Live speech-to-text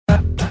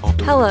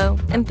Hello,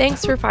 and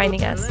thanks for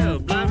finding us.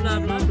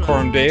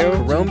 Coram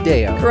Deo. Coram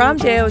Deo. Coram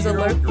Deo is a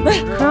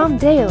Coram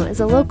Deo is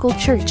a local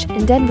church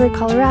in Denver,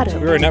 Colorado.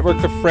 We're a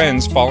network of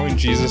friends following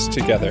Jesus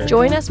together.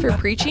 Join us for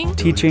preaching,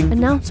 teaching,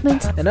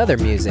 announcements, and other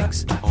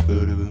musings.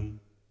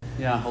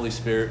 Yeah, Holy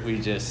Spirit, we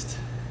just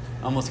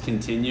almost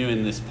continue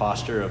in this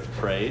posture of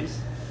praise.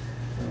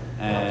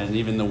 And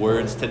even the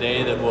words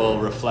today that we'll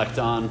reflect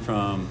on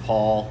from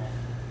Paul,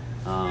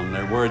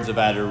 they're words of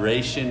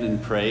adoration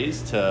and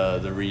praise to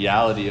the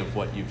reality of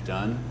what you've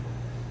done.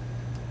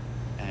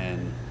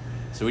 And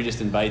so we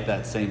just invite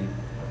that same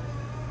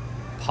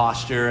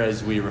posture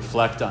as we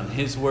reflect on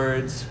his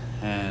words,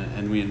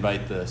 and we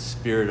invite the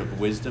spirit of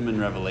wisdom and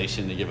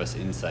revelation to give us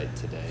insight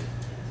today.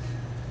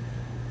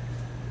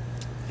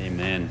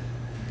 Amen.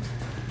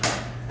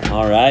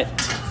 All right.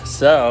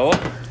 So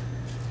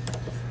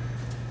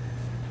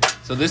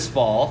this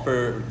fall,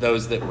 for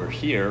those that were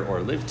here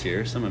or lived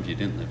here, some of you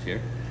didn't live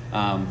here,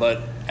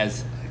 but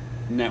as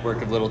a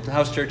network of little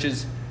house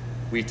churches,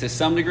 we to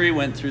some degree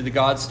went through the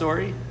God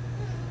story,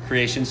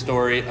 creation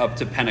story, up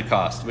to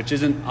Pentecost, which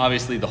isn't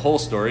obviously the whole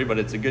story, but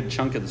it's a good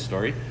chunk of the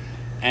story.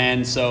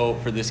 And so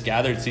for this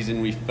gathered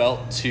season, we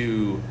felt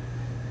to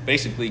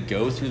basically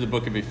go through the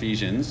book of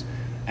Ephesians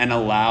and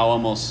allow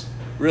almost,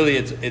 really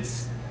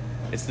it's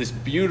this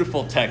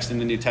beautiful text in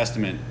the New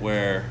Testament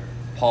where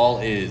Paul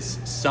is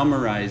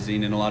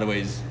summarizing in a lot of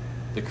ways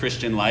the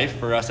Christian life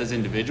for us as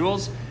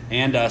individuals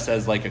and us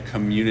as like a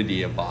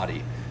community, a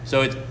body.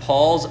 So it's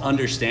Paul's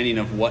understanding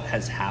of what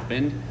has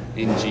happened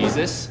in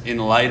Jesus in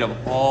light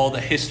of all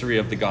the history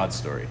of the God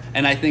story.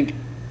 And I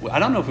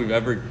don't know if we've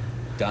ever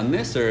done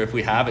this, or if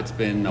we have, it's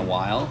been a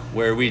while,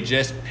 where we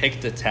just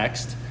picked a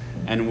text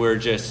and we're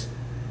just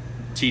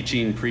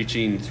teaching,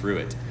 preaching through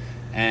it.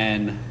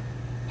 And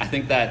I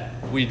think that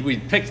we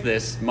picked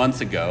this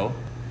months ago,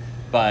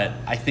 but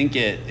I think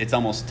it's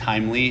almost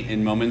timely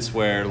in moments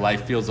where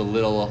life feels a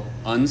little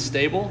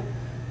unstable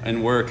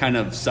and we're kind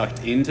of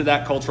sucked into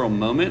that cultural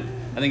moment.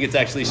 I think it's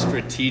actually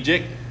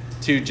strategic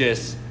to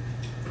just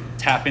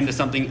tap into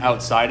something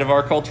outside of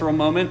our cultural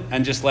moment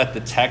and just let the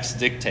text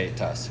dictate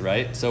to us,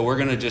 right? So we're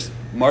going to just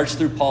march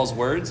through Paul's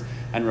words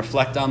and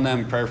reflect on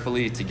them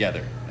prayerfully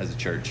together as a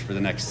church for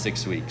the next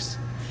 6 weeks.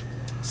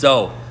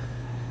 So,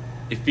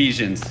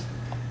 Ephesians,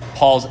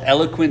 Paul's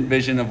eloquent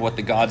vision of what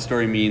the God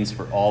story means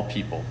for all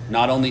people,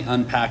 not only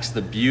unpacks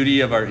the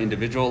beauty of our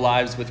individual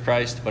lives with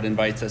Christ, but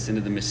invites us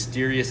into the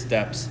mysterious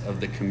depths of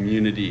the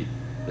community,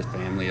 the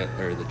family,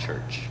 or the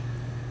church.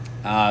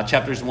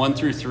 Chapters 1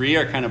 through 3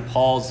 are kind of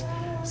Paul's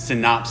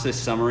synopsis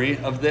summary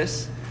of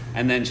this,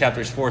 and then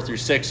chapters 4 through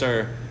 6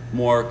 are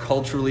more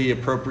culturally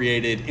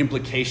appropriated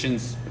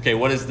implications. Okay,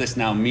 what does this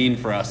now mean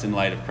for us in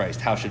light of Christ?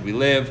 How should we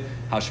live?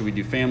 How should we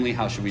do family?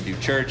 How should we do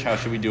church? How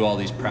should we do all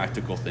these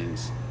practical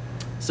things?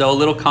 So a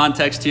little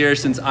context here,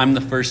 since I'm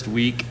the first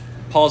week.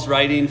 Paul's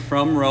writing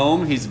from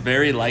Rome. He's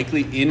very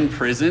likely in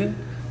prison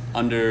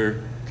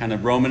under kind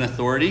of Roman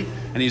authority,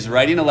 and he's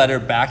writing a letter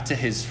back to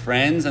his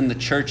friends and the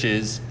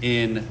churches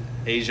in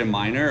Asia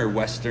Minor,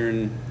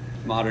 or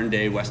modern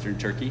day Western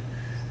Turkey.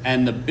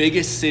 And the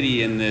biggest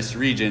city in this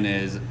region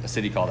is a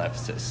city called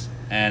Ephesus.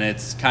 And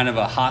it's kind of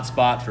a hot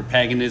spot for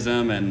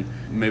paganism, and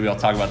maybe I'll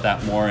talk about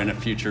that more in a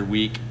future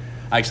week.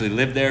 I actually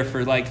lived there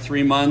for like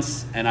 3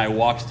 months, and I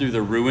walked through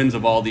the ruins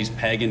of all these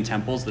pagan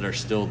temples that are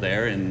still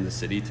there in the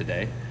city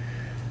today.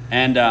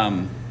 And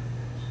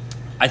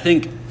I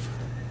think,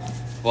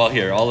 well,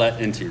 here, I'll let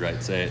N.T.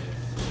 Wright say it.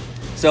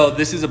 So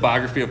this is a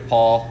biography of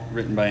Paul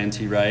written by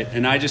N.T. Wright,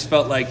 and I just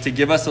felt like to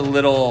give us a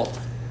little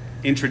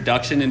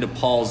introduction into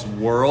Paul's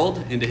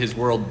world, into his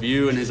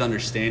worldview and his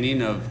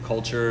understanding of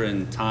culture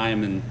and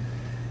time and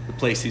the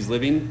place he's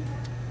living,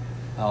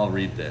 I'll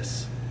read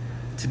this.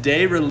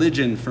 Today,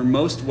 religion for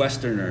most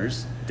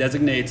Westerners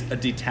designates a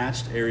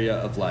detached area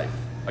of life,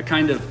 a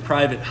kind of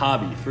private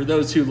hobby for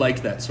those who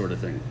like that sort of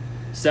thing,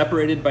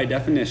 separated by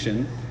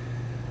definition,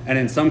 and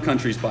in some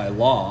countries by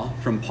law,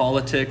 from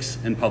politics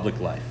and public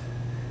life,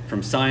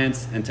 from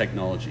science and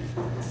technology.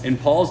 In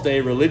Paul's day,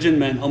 religion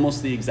meant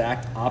almost the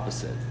exact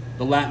opposite.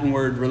 The Latin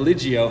word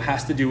religio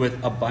has to do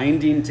with a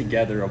binding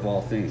together of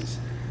all things.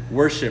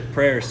 Worship,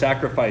 prayer,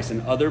 sacrifice,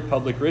 and other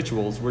public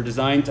rituals were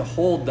designed to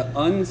hold the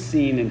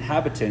unseen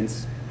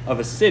inhabitants of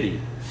a city,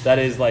 that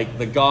is, like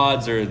the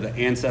gods or the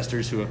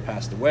ancestors who have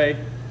passed away,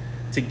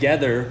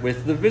 together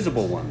with the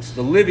visible ones,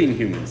 the living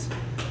humans,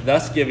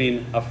 thus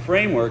giving a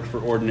framework for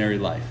ordinary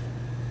life,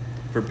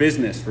 for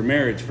business, for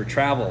marriage, for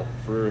travel,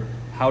 for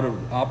how to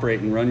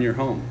operate and run your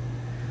home.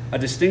 A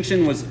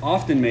distinction was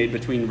often made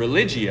between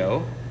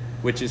religio,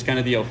 which is kind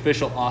of the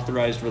official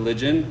authorized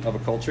religion of a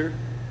culture,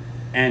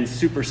 and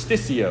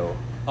superstitio,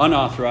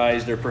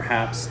 unauthorized or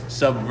perhaps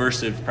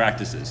subversive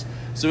practices.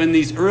 So in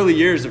these early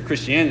years of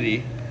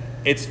Christianity,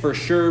 it's for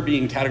sure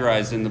being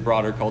categorized in the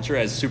broader culture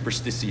as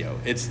superstitio.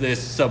 It's this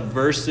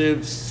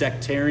subversive,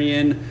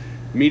 sectarian,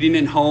 meeting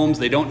in homes.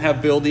 They don't have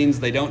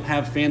buildings, they don't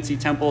have fancy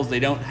temples, they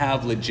don't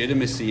have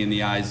legitimacy in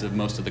the eyes of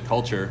most of the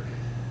culture.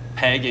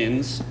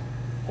 Pagans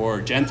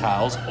or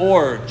Gentiles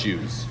or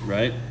Jews,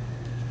 right?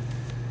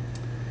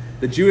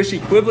 The Jewish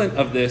equivalent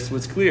of this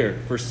was clear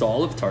for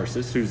Saul of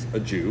Tarsus, who's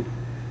a Jew.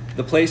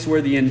 The place where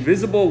the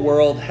invisible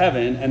world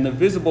heaven and the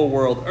visible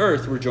world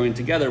earth were joined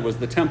together was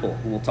the temple.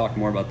 And we'll talk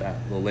more about that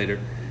a little later.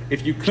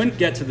 If you couldn't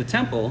get to the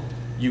temple,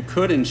 you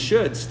could and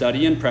should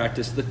study and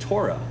practice the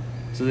Torah.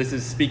 So this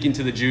is speaking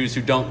to the Jews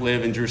who don't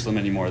live in Jerusalem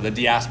anymore, the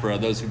diaspora,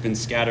 those who've been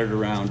scattered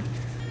around.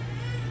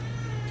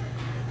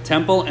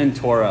 Temple and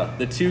Torah,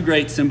 the two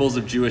great symbols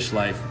of Jewish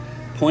life,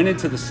 pointed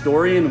to the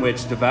story in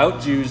which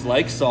devout Jews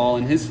like Saul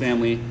and his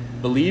family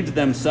believed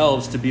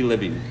themselves to be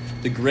living.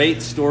 The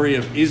great story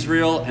of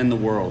Israel and the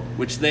world,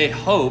 which they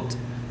hoped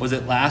was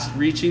at last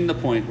reaching the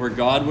point where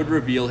God would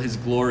reveal his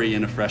glory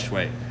in a fresh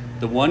way.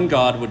 The one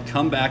God would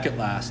come back at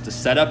last to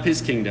set up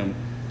his kingdom,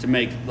 to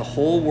make the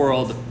whole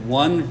world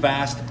one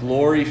vast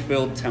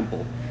glory-filled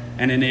temple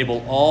and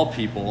enable all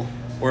people,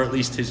 or at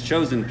least his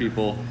chosen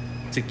people,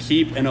 to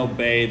keep and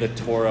obey the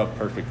Torah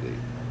perfectly.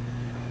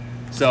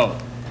 So,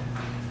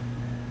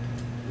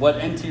 what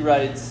N.T.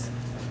 Wright's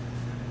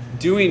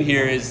doing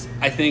here is,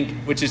 I think,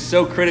 which is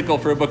so critical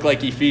for a book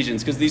like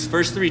Ephesians, because these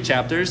first 3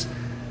 chapters,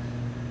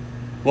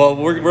 well,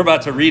 we're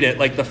about to read it,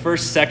 like the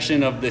first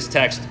section of this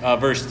text,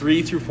 verse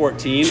 3 through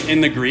 14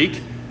 in the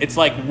Greek, it's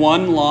like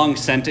one long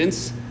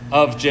sentence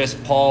of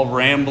just Paul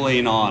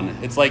rambling on.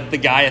 It's like the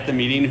guy at the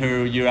meeting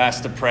who you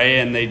ask to pray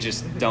and they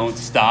just don't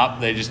stop.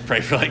 They just pray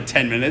for like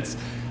 10 minutes.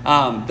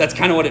 That's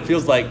kind of what it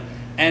feels like.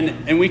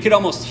 And we could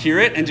almost hear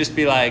it and just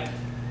be like,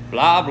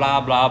 blah,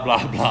 blah, blah,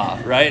 blah, blah,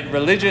 right?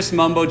 Religious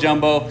mumbo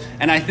jumbo.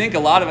 And I think a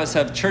lot of us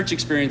have church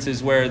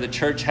experiences where the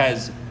church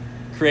has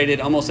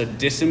created almost a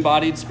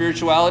disembodied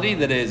spirituality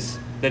that is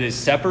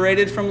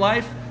separated from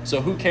life.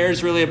 So who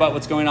cares really about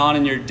what's going on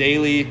in your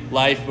daily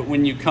life? But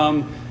when you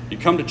come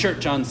to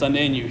church on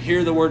Sunday and you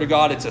hear the word of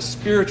God, it's a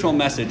spiritual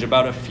message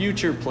about a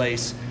future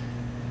place.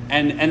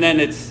 And then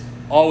it's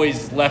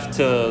always left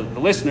to the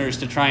listeners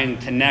to try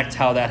and connect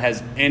how that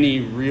has any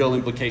real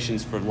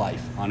implications for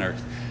life on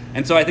earth.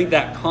 And so I think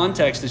that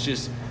context is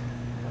just,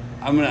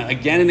 I'm going to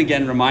again and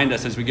again remind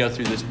us as we go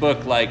through this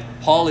book, like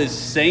Paul is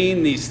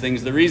saying these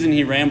things. The reason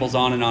he rambles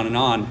on and on and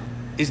on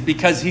is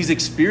because he's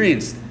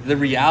experienced the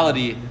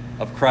reality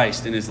of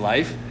Christ in his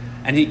life,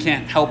 and he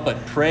can't help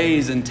but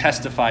praise and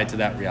testify to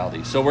that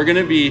reality. So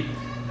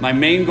my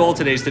main goal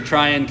today is to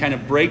try and kind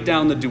of break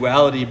down the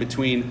duality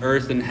between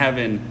earth and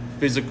heaven,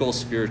 physical,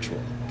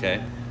 spiritual,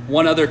 okay?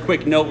 One other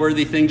quick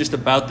noteworthy thing just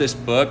about this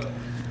book,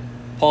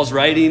 Paul's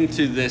writing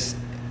to this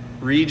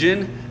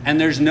region, and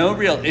there's no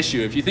real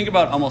issue. If you think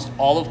about almost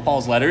all of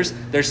Paul's letters,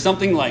 there's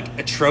something like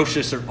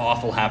atrocious or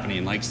awful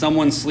happening, like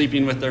someone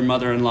sleeping with their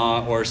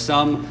mother-in-law, or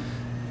some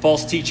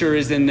false teacher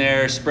is in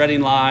there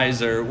spreading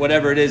lies, or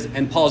whatever it is,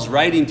 and Paul's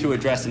writing to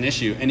address an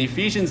issue. And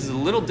Ephesians is a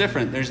little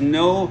different. There's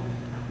no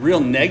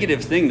real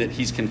negative thing that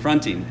he's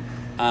confronting.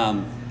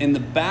 In the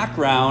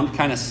background,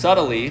 kind of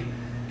subtly,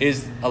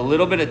 is a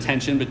little bit of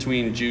tension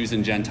between Jews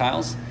and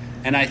Gentiles.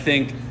 And I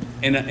think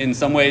in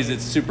some ways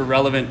it's super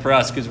relevant for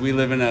us because we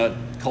live in a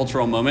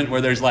cultural moment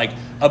where there's like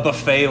a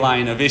buffet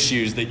line of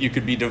issues that you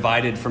could be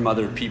divided from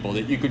other people,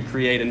 that you could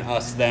create an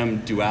us-them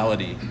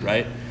duality,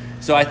 right?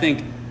 So I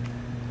think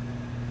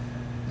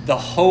the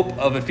hope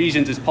of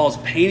Ephesians is Paul's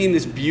painting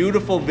this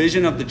beautiful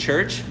vision of the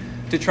church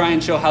to try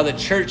and show how the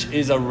church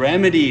is a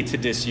remedy to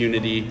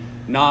disunity,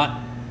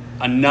 not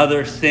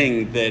another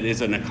thing that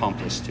is an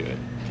accomplice to it,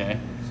 okay?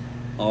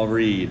 I'll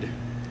read.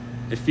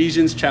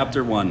 Ephesians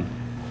chapter 1.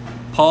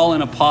 Paul,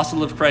 an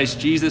apostle of Christ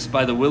Jesus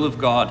by the will of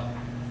God,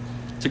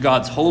 to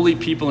God's holy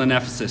people in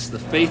Ephesus, the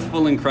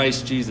faithful in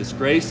Christ Jesus,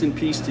 grace and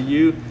peace to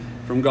you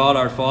from God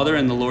our Father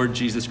and the Lord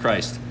Jesus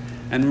Christ.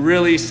 And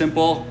really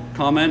simple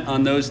comment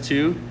on those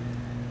two.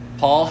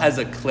 Paul has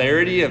a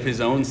clarity of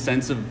his own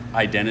sense of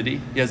identity.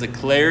 He has a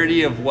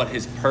clarity of what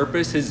his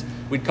purpose,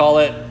 we'd call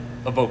it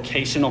a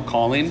vocational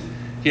calling.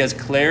 He has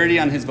clarity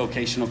on his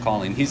vocational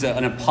calling. He's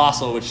an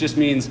apostle, which just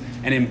means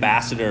an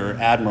ambassador or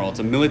admiral. It's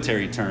a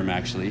military term,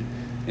 actually,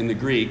 in the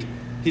Greek.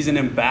 He's an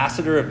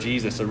ambassador of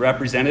Jesus, a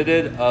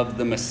representative of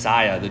the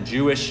Messiah, the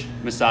Jewish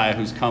Messiah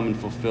who's come and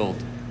fulfilled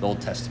the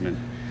Old Testament.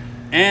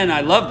 And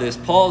I love this.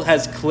 Paul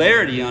has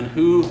clarity on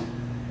who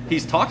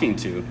he's talking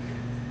to.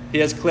 He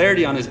has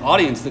clarity on his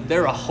audience that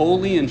they're a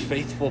holy and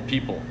faithful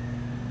people.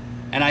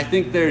 And I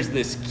think there's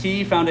this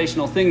key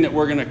foundational thing that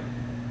we're going to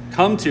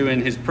come to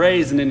in his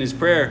praise and in his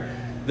prayer,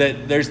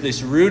 that there's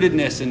this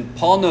rootedness, and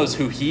Paul knows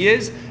who he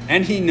is,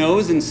 and he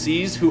knows and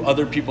sees who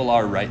other people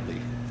are rightly.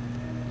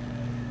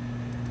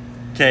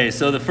 Okay,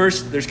 so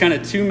there's kind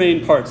of 2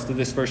 main parts to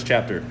this first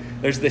chapter.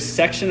 There's this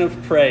section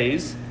of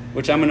praise,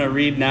 which I'm going to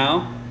read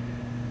now,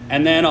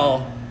 and then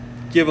I'll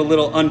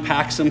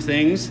unpack some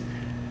things,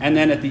 and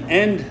then at the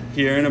end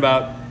here, in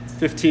about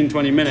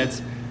 15-20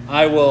 minutes,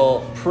 I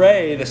will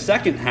pray the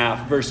second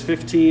half, verse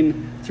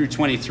 15 through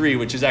 23,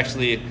 which is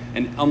actually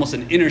almost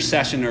an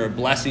intercession or a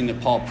blessing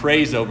that Paul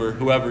prays over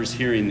whoever's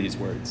hearing these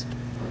words.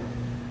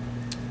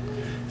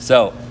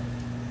 So,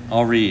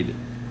 I'll read.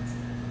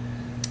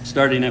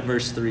 Starting at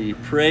verse 3.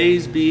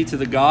 Praise be to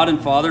the God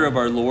and Father of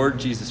our Lord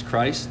Jesus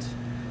Christ,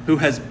 who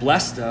has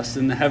blessed us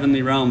in the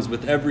heavenly realms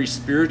with every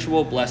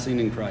spiritual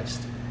blessing in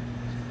Christ.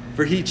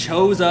 For he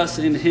chose us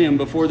in him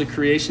before the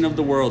creation of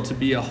the world to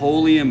be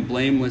holy and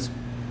blameless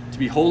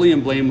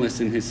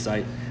in his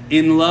sight.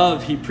 In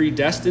love, he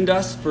predestined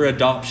us for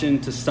adoption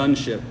to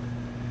sonship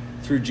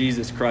through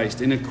Jesus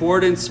Christ, in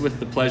accordance with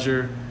the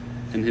pleasure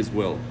and his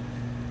will,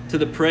 to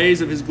the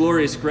praise of his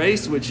glorious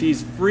grace, which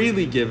he's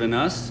freely given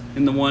us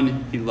in the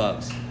one he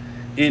loves.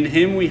 In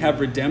him we have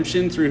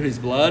redemption through his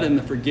blood and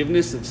the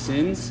forgiveness of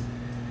sins,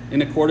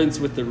 in accordance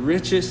with the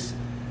riches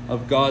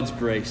of God's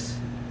grace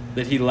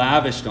that he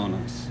lavished on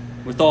us.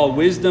 With all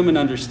wisdom and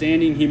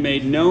understanding, he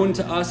made known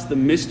to us the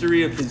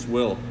mystery of his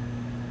will,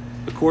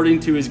 according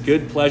to his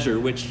good pleasure,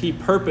 which he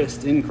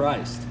purposed in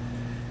Christ,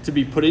 to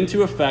be put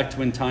into effect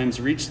when times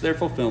reach their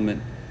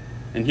fulfillment.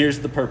 And here's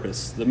the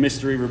purpose, the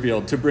mystery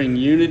revealed, to bring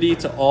unity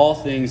to all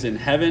things in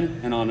heaven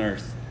and on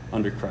earth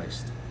under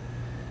Christ.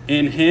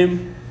 In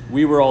him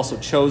we were also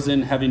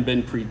chosen, having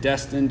been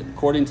predestined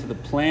according to the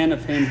plan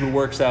of him who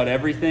works out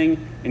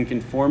everything in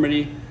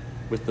conformity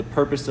with the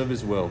purpose of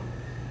his will,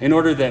 in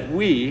order that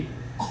we,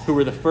 who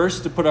were the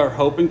first to put our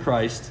hope in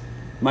Christ,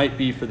 might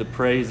be for the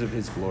praise of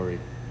his glory.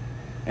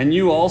 And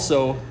you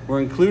also were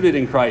included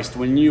in Christ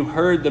when you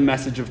heard the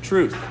message of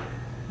truth.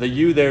 The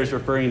you there is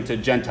referring to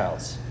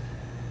Gentiles.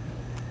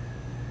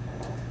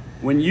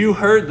 When you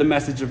heard the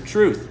message of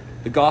truth,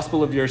 the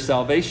gospel of your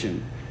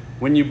salvation,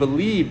 when you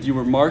believed, you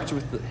were marked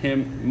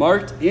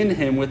in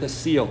him with a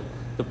seal,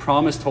 the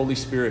promised Holy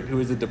Spirit, who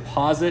is a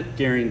deposit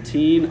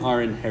guaranteeing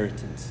our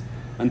inheritance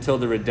until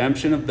the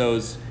redemption of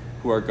those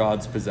who are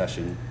God's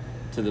possession,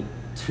 to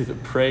the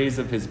praise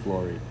of his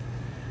glory.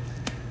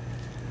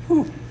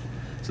 Whew.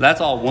 So that's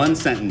all one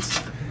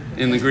sentence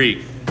in the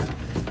Greek.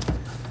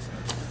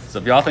 So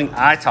if y'all think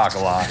I talk a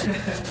lot,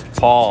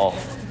 Paul,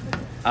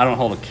 I don't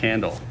hold a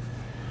candle.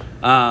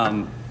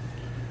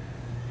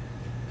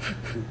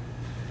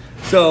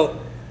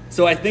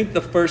 So I think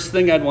the first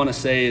thing I'd want to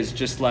say is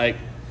just like,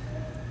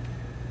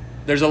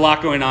 there's a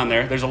lot going on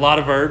there. There's a lot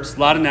of verbs, a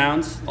lot of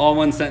nouns, all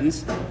one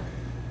sentence.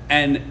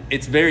 And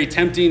it's very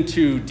tempting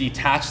to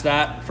detach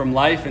that from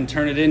life and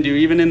turn it into,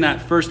 even in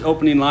that first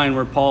opening line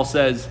where Paul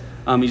says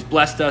he's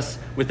blessed us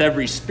with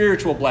every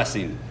spiritual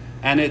blessing.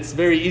 And it's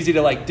very easy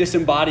to like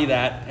disembody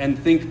that and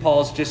think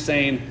Paul's just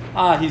saying,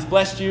 he's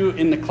blessed you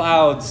in the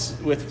clouds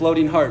with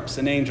floating harps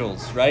and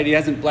angels, right? He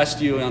hasn't blessed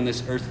you on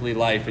this earthly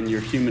life in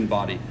your human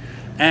body.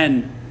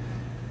 And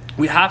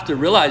we have to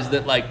realize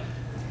that like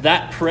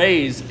that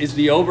praise is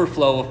the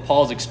overflow of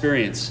Paul's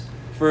experience.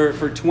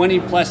 For 20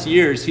 plus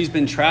years, he's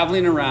been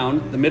traveling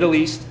around the Middle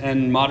East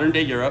and modern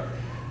day Europe,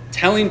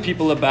 telling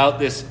people about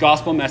this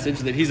gospel message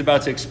that he's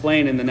about to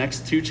explain in the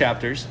next 2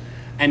 chapters.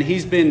 And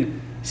he's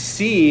been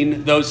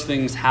seeing those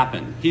things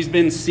happen. He's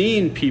been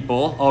seeing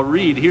people, I'll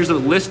read, here's a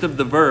list of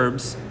the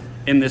verbs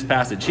in this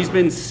passage. He's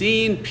been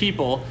seeing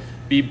people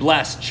be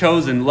blessed,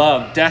 chosen,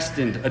 loved,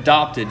 destined,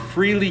 adopted,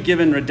 freely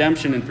given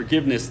redemption and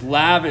forgiveness,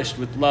 lavished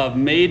with love,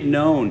 made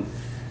known.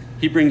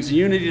 He brings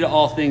unity to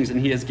all things,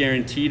 and he has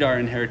guaranteed our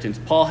inheritance.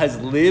 Paul has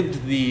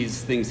lived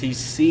these things. He's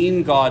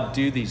seen God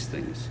do these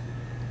things.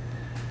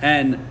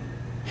 And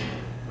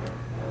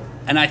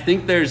I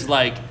think there's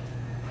like,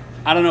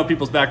 I don't know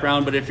people's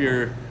background, but if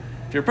you're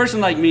a person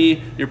like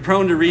me, you're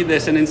prone to read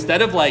this, and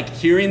instead of like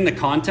hearing the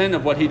content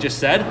of what he just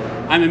said,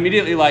 I'm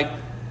immediately like,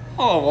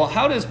 oh, well,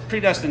 how does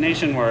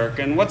predestination work?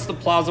 And what's the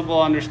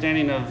plausible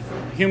understanding of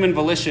human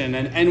volition?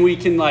 And we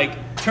can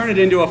like turn it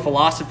into a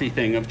philosophy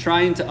thing of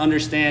trying to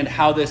understand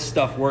how this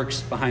stuff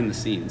works behind the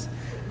scenes.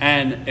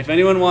 And if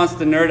anyone wants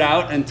to nerd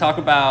out and talk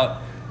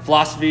about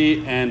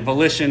philosophy and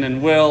volition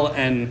and will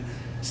and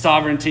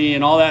sovereignty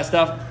and all that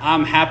stuff,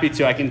 I'm happy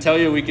to. I can tell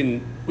you we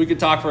could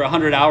talk for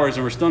 100 hours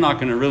and we're still not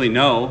going to really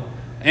know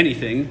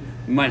anything.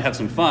 We might have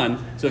some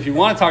fun. So if you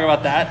want to talk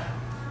about that,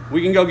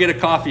 we can go get a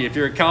coffee. If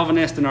you're a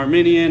Calvinist, an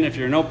Arminian, if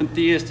you're an open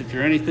theist, if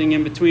you're anything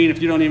in between, if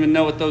you don't even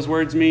know what those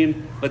words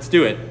mean, let's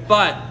do it.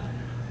 But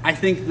I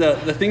think the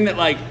thing that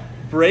like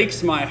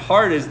breaks my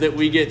heart is that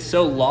we get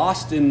so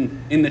lost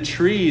in the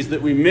trees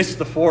that we miss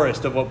the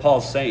forest of what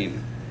Paul's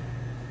saying.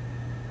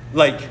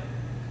 Like,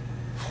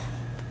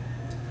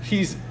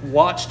 he's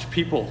watched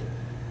people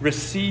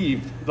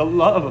receive the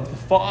love of the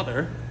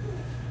Father,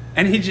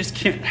 and he just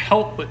can't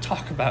help but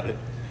talk about it.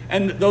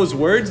 And those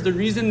words, the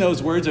reason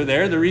those words are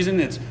there, the reason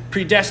it's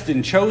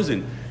predestined,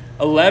 chosen,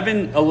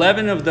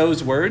 11 of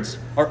those words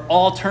are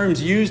all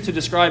terms used to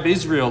describe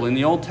Israel in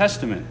the Old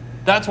Testament.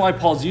 That's why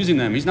Paul's using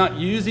them. He's not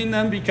using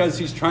them because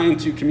he's trying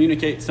to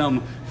communicate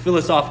some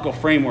philosophical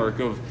framework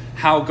of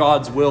how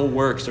God's will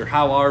works or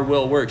how our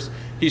will works.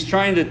 He's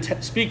trying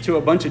to speak to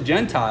a bunch of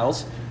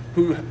Gentiles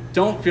who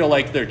don't feel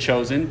like they're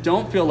chosen,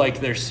 don't feel like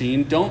they're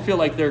seen, don't feel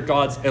like they're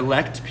God's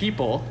elect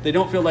people. They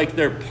don't feel like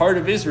they're part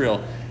of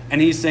Israel. And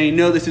he's saying,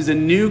 no, this is a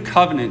new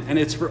covenant, and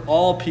it's for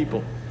all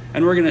people.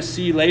 And we're going to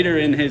see later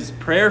in his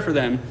prayer for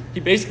them, he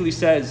basically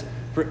says,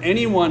 for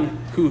anyone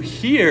who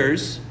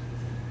hears,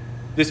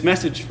 this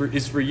message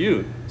is for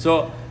you.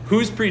 So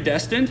who's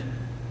predestined?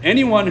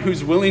 Anyone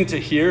who's willing to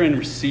hear and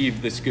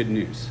receive this good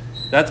news.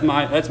 That's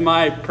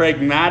my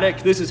pragmatic,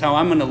 this is how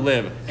I'm going to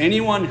live.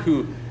 Anyone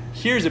who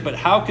hears it, but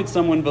how could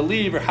someone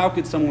believe, or how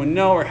could someone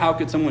know, or how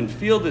could someone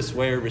feel this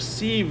way, or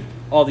receive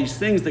all these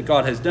things that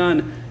God has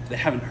done if they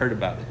haven't heard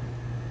about it?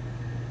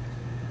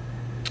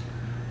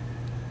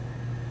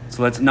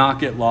 So let's not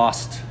get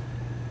lost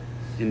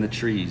in the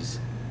trees.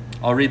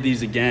 I'll read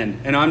these again.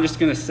 And I'm just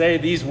going to say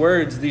these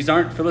words, these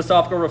aren't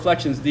philosophical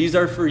reflections. These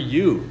are for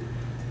you.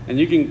 And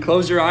you can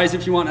close your eyes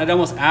if you want. I'd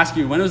almost ask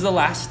you, when was the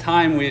last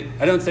time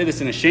I don't say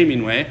this in a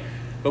shaming way,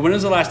 but when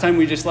was the last time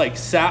we just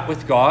sat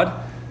with God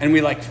and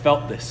we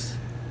felt this?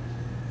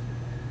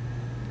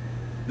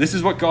 This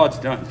is what God's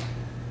done.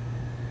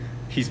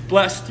 He's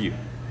blessed you.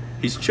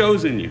 He's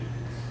chosen you.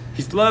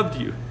 He's loved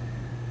you.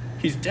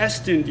 He's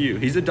destined you.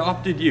 He's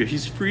adopted you.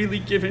 He's freely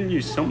given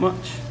you so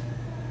much.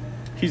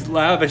 He's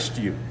lavished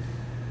you.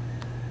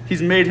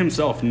 He's made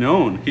himself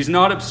known. He's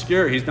not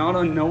obscure. He's not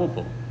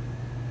unknowable.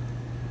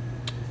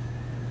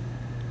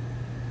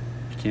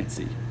 I can't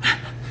see.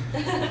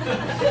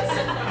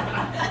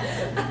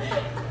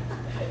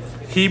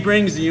 He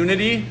brings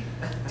unity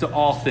to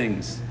all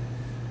things.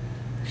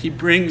 He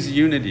brings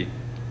unity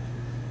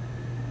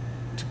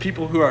to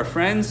people who are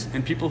friends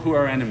and people who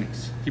are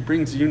enemies. He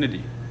brings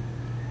unity.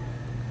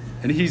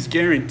 And he's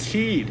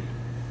guaranteed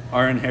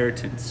our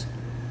inheritance.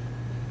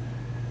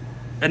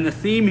 And the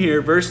theme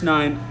here, verse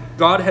 9,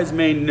 God has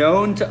made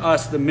known to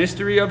us the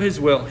mystery of his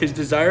will, his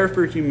desire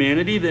for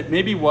humanity that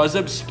maybe was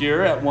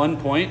obscure at one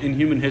point in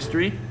human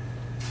history.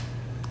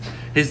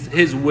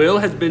 His will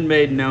has been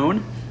made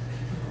known.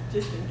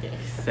 Just in case.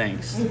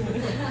 Thanks.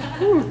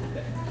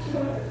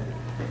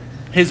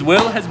 His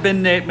will has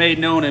been made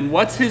known. And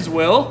what's his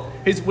will?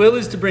 His will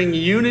is to bring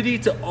unity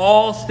to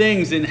all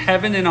things in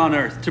heaven and on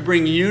earth. To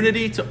bring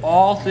unity to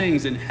all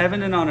things in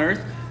heaven and on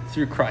earth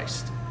through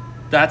Christ.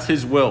 That's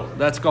his will.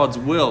 That's God's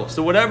will.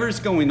 So whatever's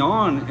going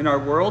on in our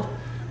world,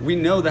 we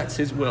know that's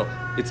his will.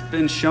 It's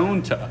been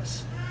shown to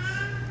us.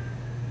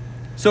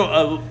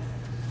 So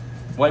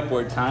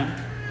whiteboard time.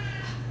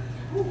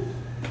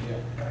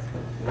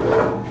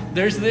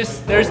 There's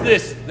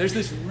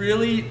this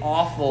really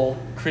awful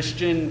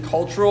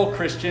cultural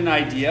Christian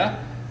idea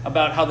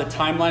about how the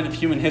timeline of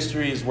human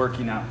history is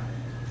working out.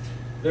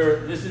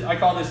 I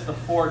call this the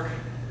fork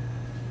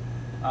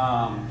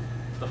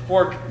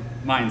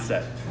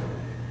mindset.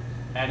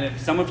 And if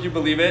some of you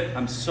believe it,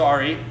 I'm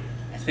sorry.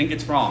 I think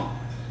it's wrong.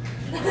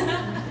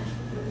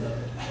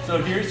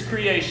 So here's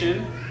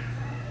creation.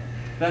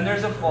 Then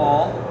there's a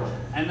fall.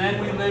 And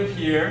then we live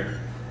here.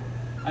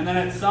 And then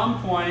at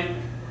some point,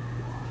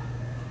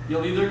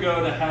 you'll either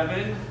go to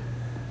heaven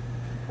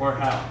or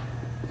hell.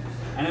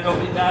 And it'll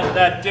be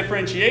that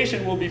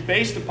differentiation will be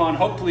based upon,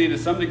 hopefully to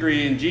some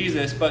degree, in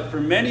Jesus. But for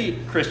many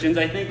Christians,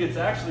 I think it's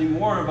actually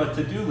more of a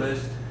to-do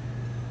list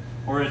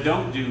or a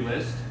don't-do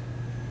list.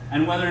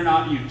 And whether or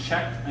not you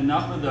checked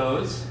enough of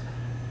those,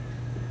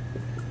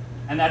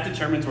 and that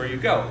determines where you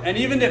go. And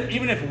even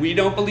if we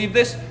don't believe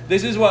this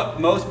is what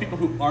most people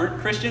who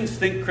aren't Christians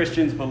think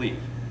Christians believe.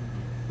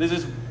 This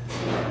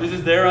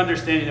is their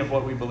understanding of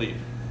what we believe.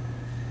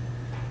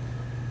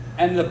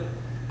 And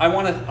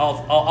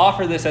I'll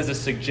offer this as a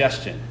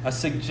suggestion, a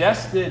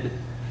suggested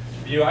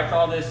view. We'll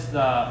call it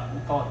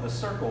the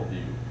circle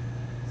view.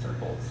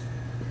 Circles.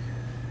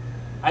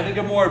 I think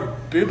a more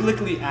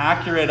biblically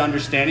accurate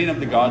understanding of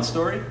the God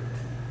story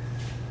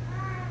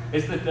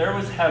is that there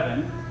was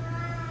heaven,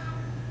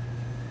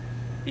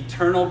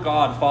 eternal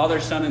God, Father,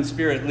 Son, and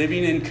Spirit,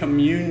 living in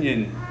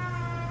communion.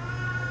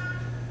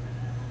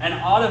 And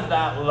out of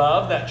that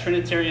love, that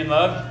Trinitarian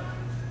love,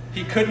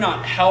 he could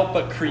not help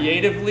but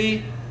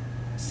creatively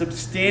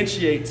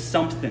substantiate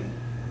something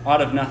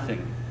out of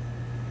nothing.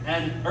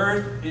 And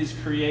earth is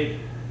created.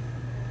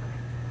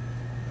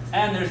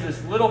 And there's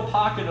this little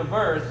pocket of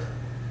earth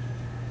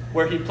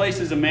where he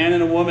places a man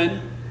and a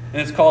woman,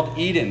 and it's called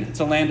Eden.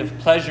 It's a land of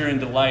pleasure and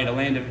delight, a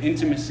land of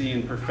intimacy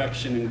and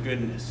perfection and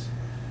goodness.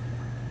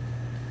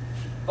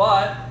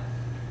 But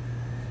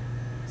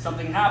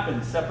something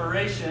happened.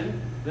 Separation.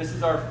 This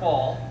is our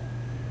fall.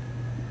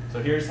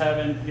 So here's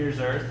heaven, here's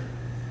earth.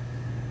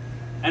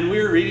 And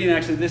we were reading,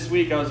 actually, this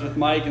week, I was with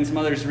Mike and some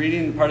others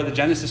reading part of the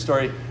Genesis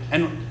story,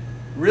 and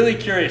really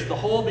curious. The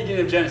whole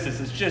beginning of Genesis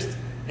is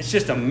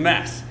just a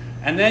mess.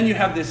 And then you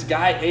have this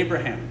guy,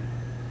 Abraham.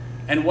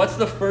 And what's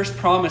the first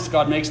promise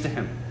God makes to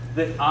him?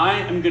 That I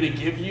am going to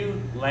give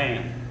you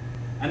land.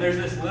 And there's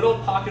this little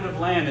pocket of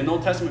land. In the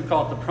Old Testament, we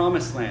call it the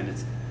Promised Land.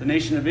 It's the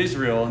nation of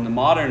Israel in the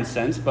modern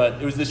sense,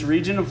 but it was this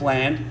region of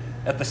land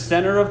at the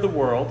center of the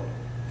world.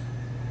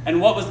 And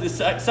what was the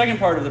second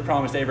part of the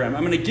promise to Abraham?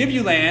 I'm going to give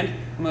you land.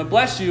 I'm going to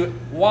bless you.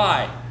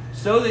 Why?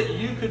 So that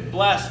you could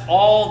bless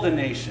all the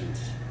nations.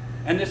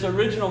 And this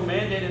original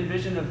mandate and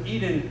vision of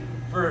Eden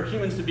for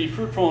humans to be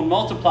fruitful and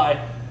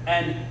multiply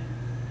and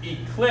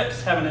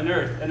eclipse heaven and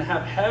earth and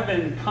have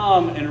heaven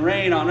come and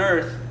reign on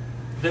earth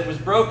that was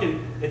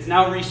broken, it's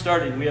now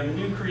restarting. We have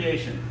new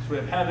creation. So we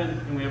have heaven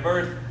and we have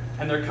earth,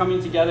 and they're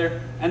coming together.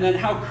 And then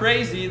how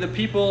crazy the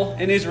people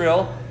in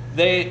Israel,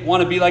 they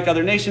want to be like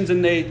other nations,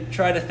 and they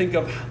try to think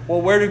of, well,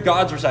 where do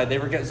gods reside? They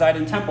reside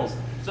in temples.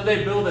 So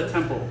they build a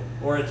temple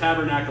or a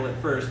tabernacle at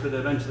first, but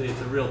eventually it's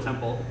a real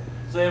temple.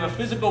 So they have a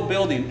physical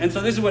building. And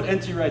so this is what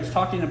N.T. Wright's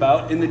talking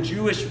about. In the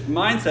Jewish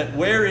mindset,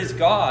 where is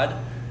God?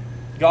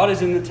 God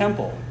is in the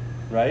temple,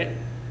 right?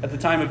 At the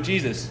time of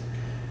Jesus.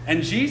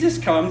 And Jesus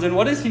comes, and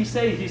what does he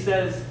say? He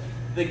says,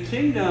 the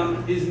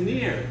kingdom is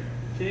near.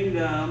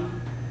 Kingdom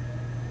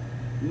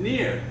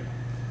near.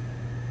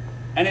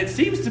 And it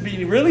seems to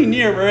be really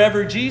near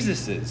wherever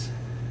Jesus is.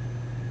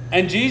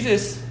 And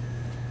Jesus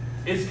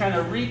is kind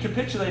of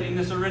recapitulating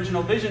this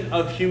original vision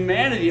of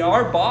humanity,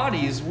 our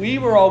bodies. We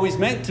were always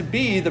meant to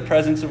be the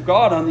presence of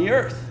God on the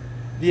earth.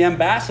 The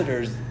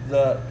ambassadors,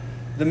 the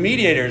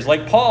mediators,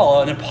 like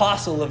Paul, an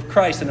apostle of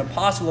Christ, an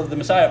apostle of the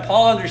Messiah.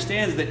 Paul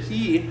understands that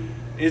he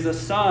is a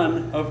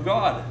son of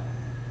God.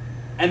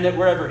 And that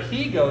wherever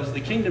he goes,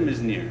 the kingdom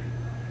is near.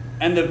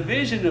 And the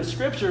vision of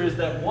Scripture is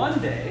that one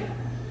day,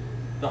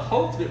 the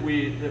hope that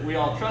we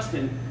all trust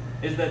in,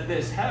 is that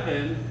this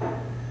heaven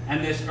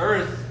and this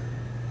earth,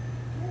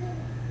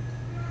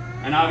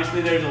 and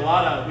obviously we could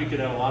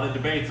have a lot of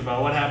debates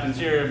about what happens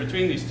here in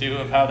between these two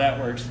of how that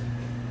works.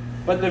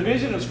 But the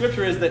vision of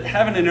Scripture is that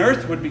heaven and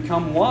earth would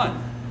become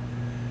one.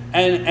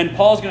 And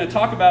Paul's going to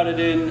talk about it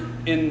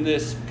in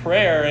this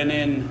prayer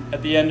and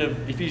at the end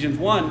of Ephesians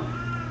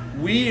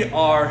 1. We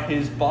are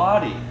his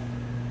body.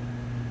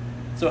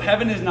 So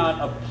heaven is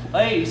not a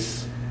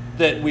place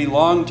that we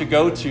long to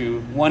go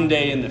to one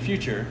day in the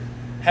future.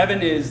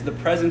 Heaven is the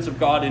presence of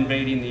God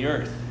invading the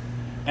earth.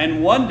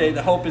 And one day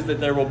the hope is that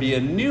there will be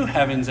a new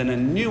heavens and a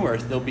new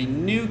earth. There'll be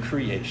new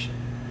creation,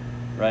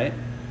 right?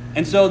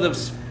 And so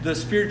the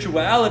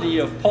spirituality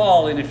of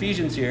Paul in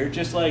Ephesians here,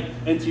 just like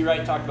N.T.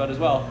 Wright talked about as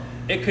well,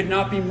 it could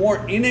not be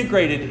more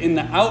integrated in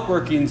the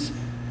outworkings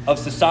of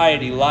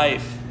society,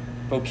 life,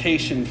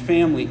 vocation,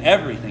 family,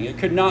 everything. It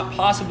could not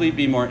possibly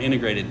be more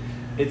integrated.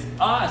 It's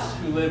us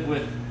who live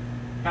with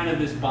kind of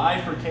this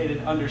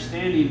bifurcated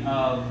understanding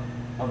of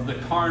the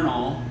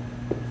carnal,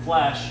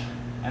 flesh,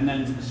 and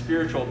then the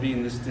spiritual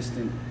being this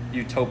distant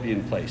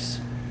utopian place.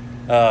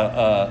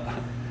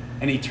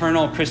 An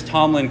eternal Chris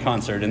Tomlin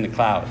concert in the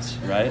clouds,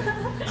 right?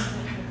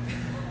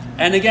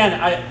 And again,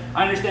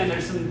 I understand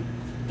there's some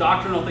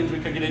doctrinal things we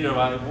could get into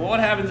about what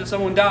happens if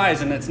someone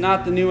dies and it's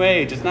not the new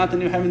age, it's not the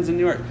new heavens and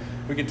new earth.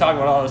 We could talk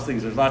about all those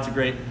things. There's lots of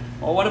great,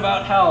 well, what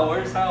about hell?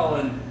 Where's hell?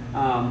 And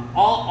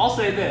I'll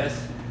say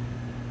this.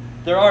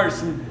 There are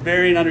some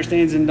varying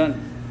understandings and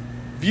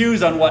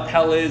views on what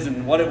hell is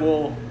and what it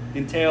will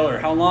entail or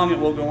how long it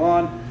will go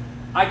on.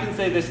 I can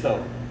say this,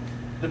 though.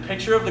 The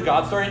picture of the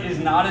God story is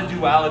not a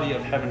duality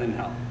of heaven and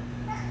hell.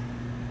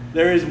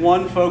 There is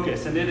one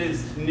focus, and it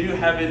is new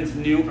heavens,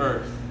 new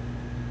earth.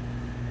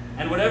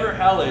 And whatever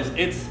hell is,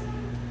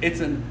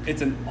 it's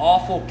an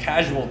awful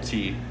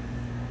casualty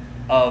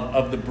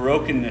of the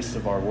brokenness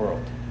of our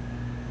world.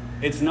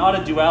 It's not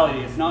a duality.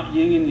 It's not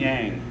yin and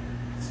yang.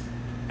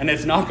 And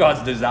it's not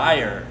God's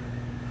desire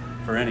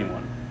for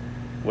anyone,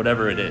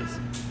 whatever it is.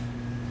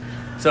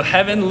 So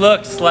heaven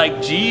looks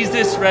like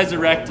Jesus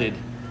resurrected,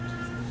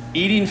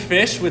 eating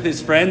fish with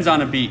his friends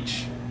on a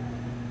beach.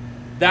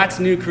 That's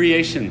new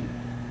creation.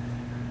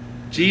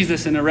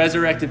 Jesus in a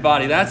resurrected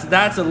body.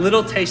 That's a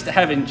little taste of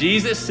heaven.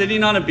 Jesus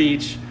sitting on a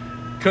beach,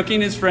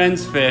 cooking his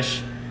friends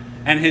fish,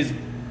 and his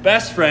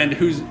best friend,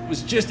 who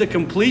was just a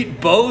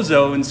complete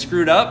bozo and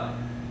screwed up,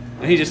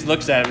 and he just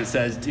looks at him and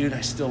says, dude,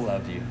 I still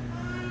love you.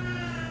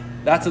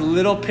 That's a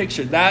little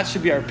picture. That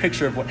should be our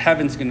picture of what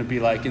heaven's going to be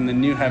like in the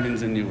new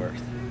heavens and new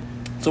earth.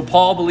 So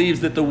Paul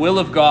believes that the will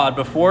of God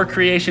before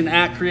creation,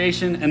 at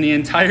creation, and the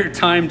entire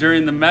time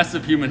during the mess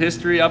of human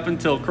history up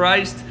until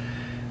Christ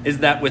is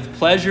that with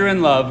pleasure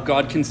and love,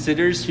 God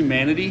considers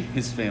humanity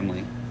his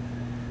family.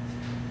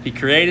 He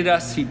created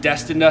us, he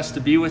destined us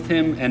to be with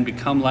him and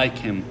become like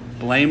him,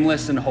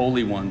 blameless and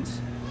holy ones.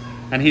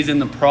 And he's in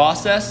the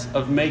process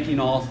of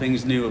making all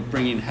things new, of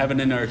bringing heaven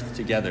and earth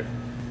together.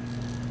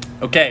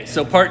 Okay,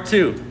 so part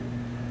 2.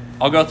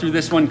 I'll go through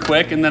this one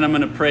quick, and then I'm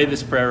going to pray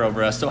this prayer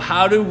over us. So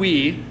how do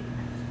we,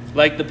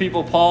 like the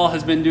people Paul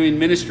has been doing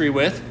ministry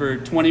with for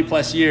 20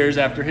 plus years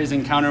after his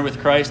encounter with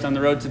Christ on the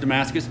road to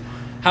Damascus,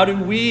 how do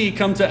we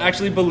come to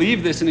actually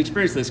believe this and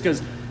experience this?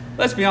 Because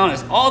let's be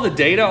honest, all the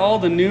data, all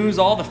the news,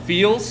 all the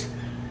feels,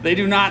 they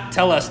do not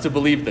tell us to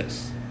believe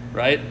this,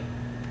 right?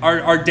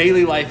 Our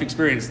daily life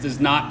experience does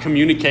not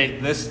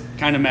communicate this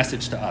kind of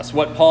message to us.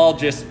 What Paul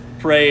just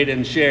prayed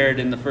and shared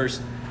in the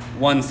first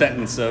one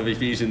sentence of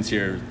Ephesians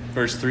here,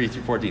 verse 3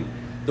 through 14.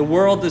 The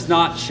world does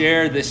not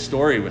share this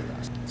story with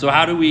us. So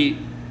how do we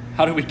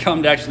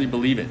come to actually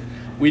believe it?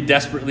 We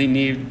desperately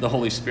need the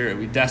Holy Spirit.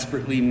 We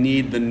desperately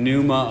need the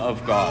pneuma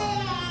of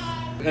God.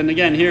 And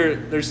again, here,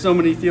 there's so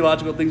many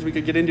theological things we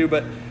could get into,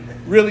 but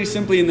really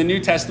simply in the New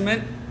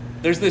Testament,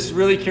 there's this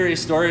really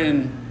curious story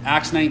in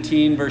Acts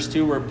 19, verse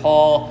 2, where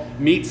Paul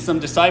meets some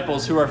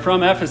disciples who are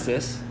from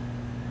Ephesus,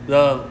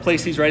 the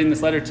place he's writing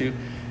this letter to,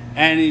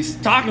 and he's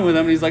talking with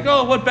them, and he's like,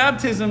 oh, what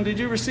baptism did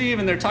you receive?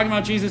 And they're talking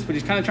about Jesus, but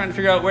he's kind of trying to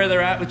figure out where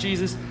they're at with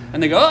Jesus.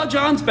 And they go, oh,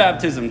 John's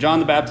baptism, John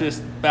the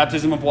Baptist,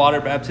 baptism of water,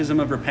 baptism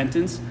of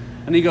repentance.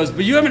 And he goes,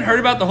 but you haven't heard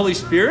about the Holy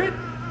Spirit?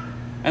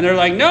 And they're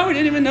like, no, we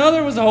didn't even know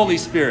there was a Holy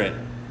Spirit.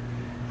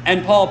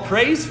 And Paul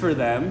prays for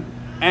them,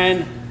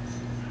 and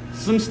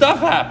some stuff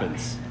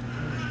happens.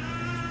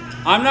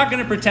 I'm not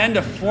going to pretend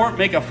to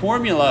make a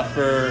formula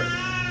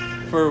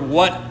for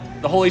what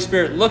the Holy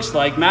Spirit looks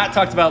like. Matt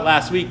talked about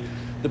last week,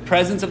 the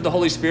presence of the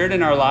Holy Spirit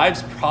in our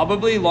lives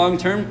probably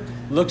long-term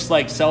looks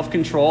like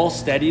self-control,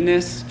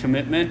 steadiness,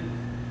 commitment,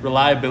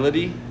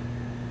 reliability,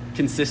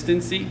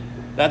 consistency.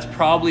 That's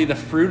probably the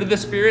fruit of the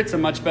Spirit. It's a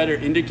much better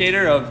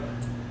indicator of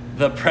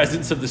the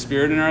presence of the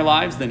Spirit in our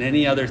lives than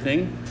any other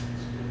thing.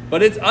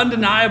 But it's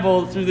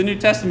undeniable through the New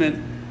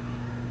Testament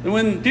that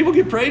when people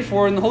get prayed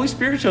for and the Holy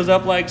Spirit shows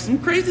up, like some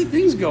crazy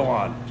things go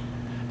on.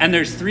 And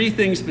there's 3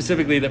 things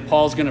specifically that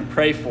Paul's going to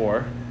pray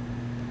for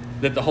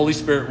that the Holy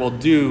Spirit will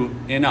do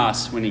in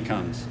us when he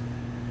comes.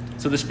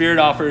 So the Spirit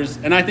offers,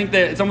 and I think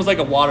that it's almost like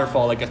a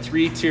waterfall, like a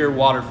 3-tier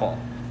waterfall.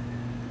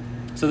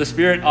 So the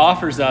Spirit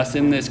offers us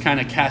in this kind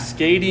of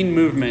cascading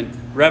movement,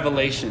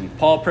 revelation.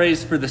 Paul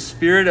prays for the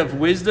spirit of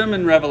wisdom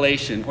and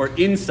revelation, or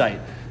insight,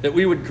 that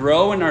we would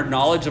grow in our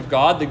knowledge of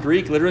God. The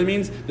Greek literally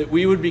means that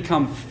we would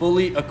become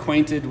fully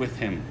acquainted with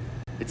him.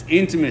 It's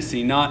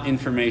intimacy, not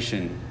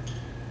information,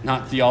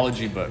 not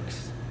theology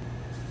books.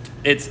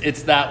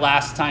 It's that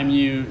last time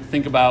you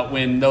think about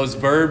when those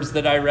verbs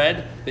that I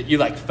read, that you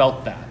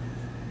felt that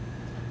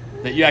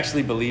you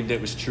actually believed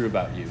it was true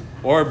about you,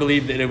 or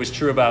believed that it was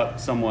true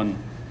about someone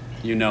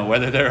you know,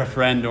 whether they're a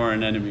friend or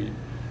an enemy.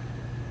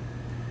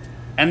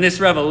 And this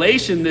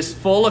revelation, this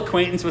full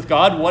acquaintance with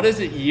God, what does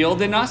it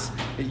yield in us?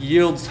 It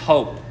yields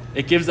hope.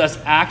 It gives us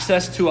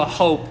access to a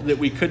hope that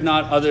we could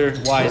not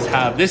otherwise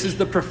have. This is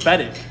the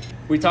prophetic.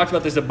 We talked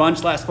about this a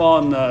bunch last fall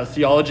in the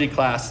theology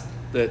class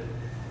that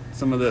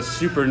some of the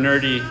super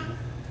nerdy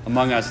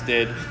among us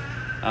did, or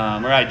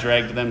I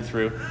dragged them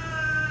through.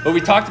 But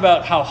we talked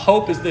about how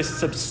hope is this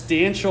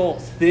substantial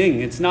thing.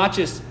 It's not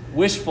just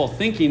wishful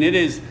thinking.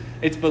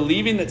 It's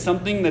believing that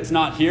something that's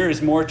not here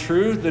is more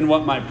true than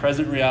what my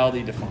present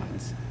reality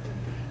defines.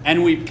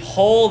 And we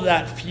pull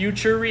that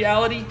future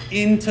reality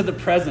into the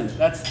present.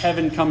 That's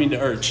heaven coming to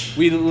earth.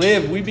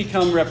 We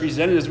become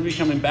representatives, we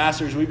become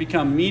ambassadors, we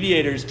become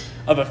mediators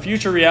of a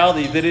future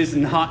reality that is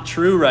not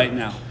true right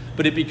now,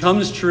 but it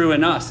becomes true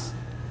in us.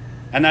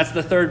 And that's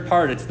the third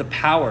part. It's the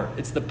power.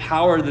 It's the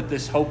power that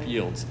this hope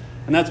yields.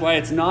 And that's why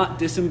it's not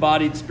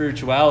disembodied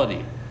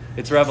spirituality.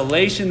 It's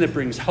revelation that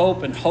brings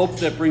hope, and hope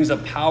that brings a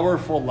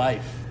powerful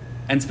life.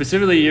 And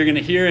specifically, you're going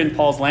to hear in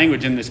Paul's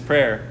language in this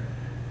prayer,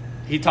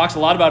 he talks a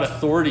lot about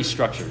authority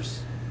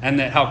structures, and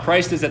that how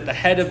Christ is at the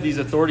head of these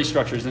authority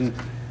structures. And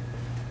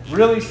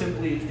really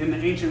simply, in the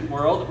ancient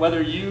world,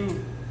 whether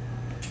you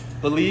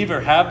believe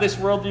or have this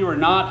worldview or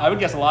not, I would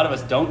guess a lot of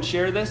us don't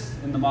share this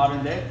in the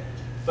modern day.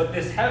 But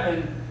this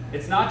heaven,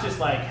 it's not just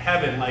like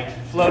heaven, like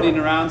floating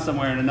around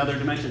somewhere in another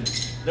dimension.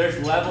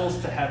 There's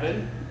levels to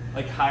heaven,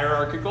 like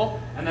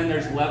hierarchical, and then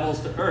there's levels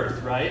to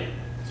earth, right?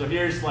 So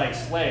here's like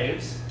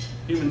slaves,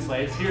 human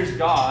slaves, here's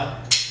God,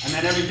 and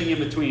then everything in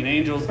between,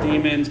 angels,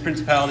 demons,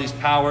 principalities,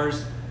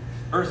 powers,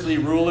 earthly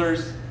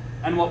rulers.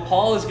 And what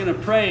Paul is going to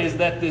pray is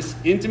that this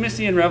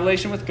intimacy and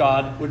revelation with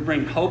God would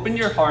bring hope in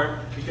your heart,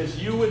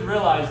 because you would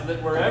realize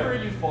that wherever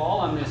you fall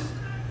on this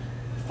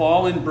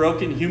fallen,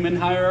 broken human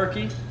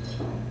hierarchy,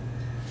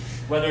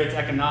 whether it's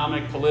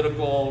economic,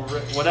 political,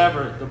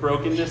 whatever the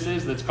brokenness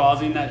is that's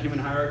causing that human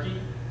hierarchy,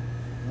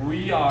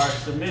 we are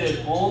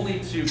submitted only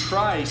to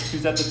Christ,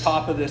 who's at the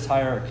top of this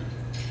hierarchy.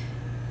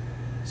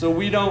 So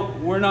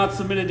we're not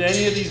submitted to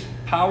any of these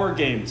power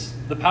games.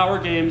 The power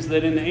games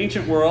that in the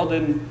ancient world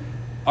and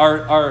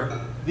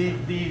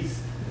these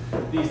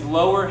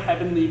lower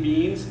heavenly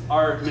beings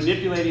are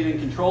manipulating and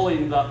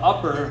controlling the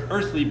upper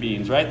earthly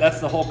beings, right? That's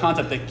the whole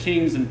concept, that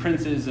kings and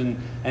princes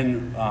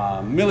and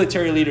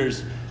military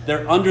leaders,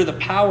 they're under the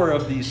power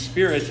of these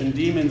spirits and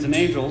demons and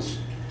angels.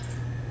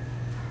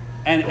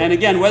 And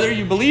again, whether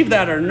you believe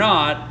that or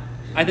not,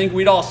 I think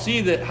we'd all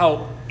see that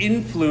how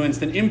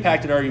influenced and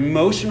impacted our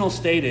emotional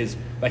state is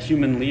by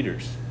human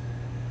leaders.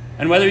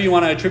 And whether you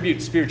want to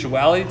attribute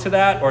spirituality to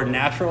that or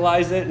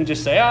naturalize it and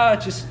just say,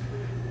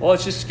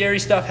 it's just scary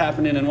stuff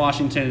happening in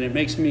Washington and it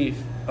makes me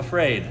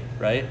afraid,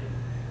 right?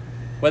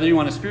 Whether you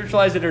want to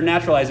spiritualize it or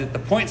naturalize it, the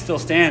point still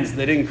stands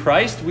that in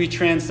Christ we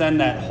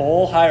transcend that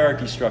whole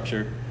hierarchy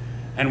structure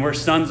and we're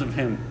sons of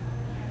him.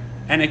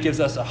 And it gives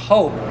us a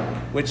hope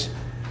which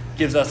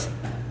gives us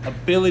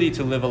ability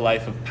to live a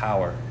life of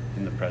power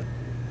in the present.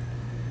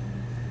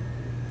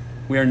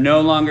 We are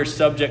no longer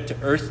subject to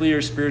earthly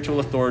or spiritual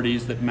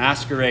authorities that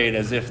masquerade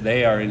as if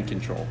they are in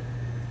control.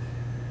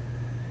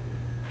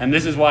 And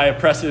this is why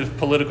oppressive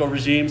political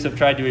regimes have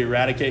tried to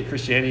eradicate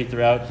Christianity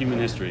throughout human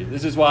history.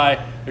 This is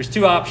why there's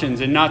 2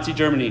 options in Nazi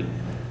Germany.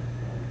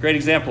 Great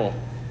example.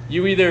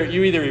 You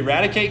either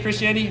eradicate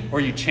Christianity or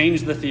you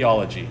change the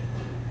theology.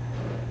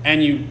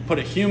 And you put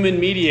a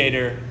human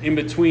mediator in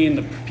between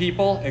the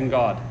people and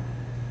God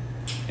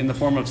in the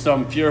form of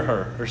some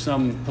Führer or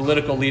some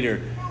political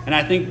leader. And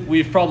I think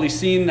we've probably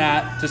seen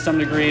that to some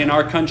degree in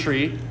our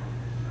country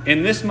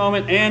in this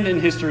moment and in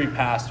history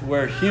past,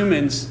 where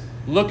humans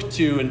look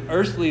to an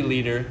earthly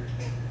leader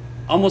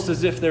almost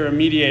as if they're a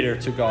mediator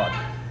to God.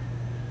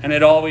 And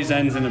it always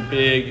ends in a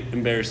big,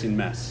 embarrassing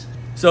mess.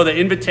 So the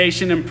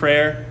invitation and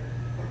prayer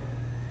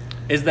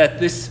is that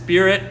this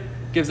Spirit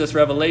gives us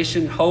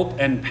revelation, hope,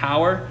 and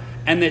power,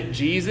 and that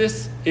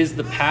Jesus is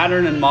the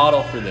pattern and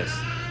model for this.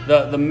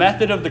 The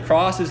method of the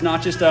cross is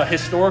not just a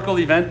historical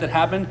event that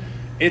happened.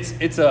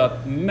 It's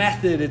a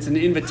method, it's an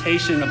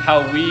invitation of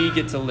how we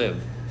get to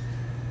live.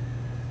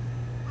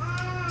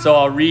 So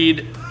I'll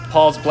read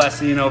Paul's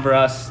blessing over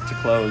us to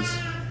close.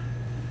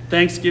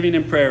 Thanksgiving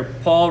and prayer.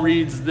 Paul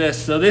reads this.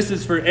 So this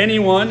is for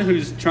anyone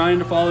who's trying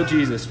to follow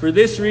Jesus. For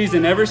this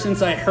reason, ever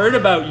since I heard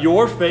about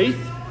your faith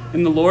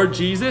in the Lord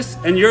Jesus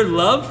and your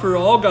love for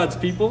all God's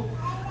people,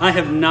 I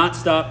have not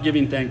stopped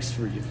giving thanks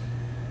for you,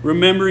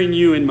 remembering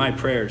you in my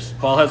prayers.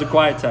 Paul has a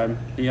quiet time.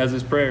 He has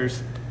his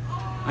prayers.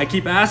 I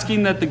keep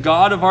asking that the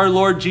God of our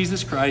Lord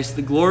Jesus Christ,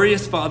 the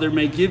glorious Father,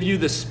 may give you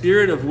the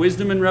spirit of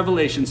wisdom and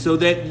revelation so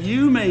that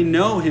you may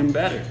know him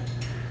better.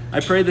 I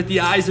pray that the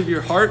eyes of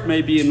your heart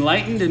may be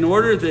enlightened in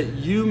order that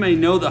you may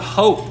know the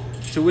hope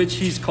to which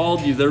he's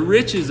called you, the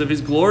riches of his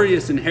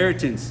glorious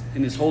inheritance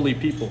in his holy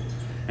people,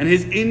 and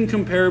his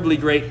incomparably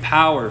great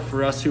power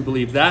for us who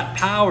believe. That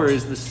power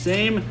is the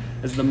same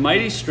as the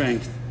mighty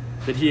strength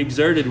that he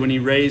exerted when he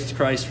raised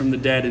Christ from the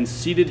dead and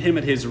seated him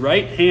at his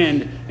right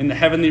hand in the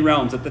heavenly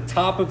realms, at the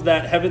top of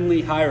that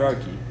heavenly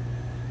hierarchy,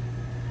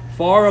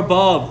 far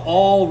above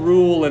all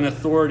rule and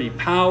authority,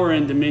 power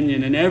and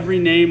dominion, and every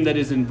name that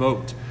is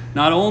invoked,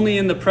 not only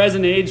in the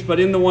present age,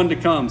 but in the one to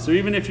come. So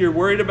even if you're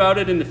worried about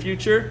it in the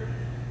future,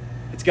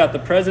 it's got the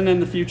present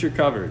and the future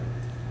covered.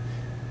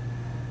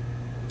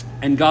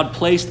 And God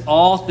placed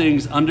all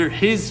things under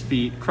his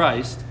feet,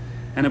 Christ,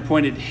 and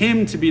appointed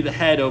him to be the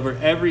head over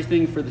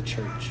everything for the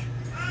church,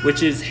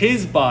 which is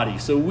his body.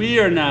 So we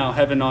are now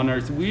heaven on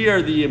earth. We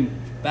are the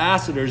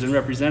ambassadors and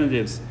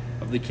representatives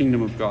of the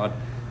kingdom of God,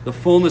 the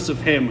fullness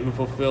of him who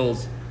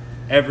fulfills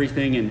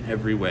everything in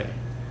every way.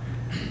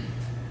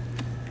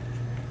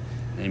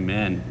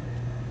 Amen.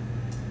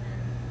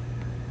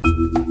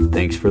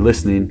 Thanks for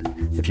listening.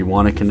 If you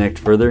want to connect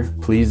further,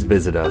 please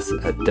visit us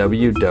at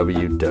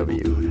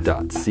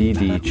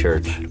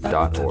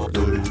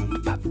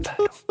www.cdchurch.org.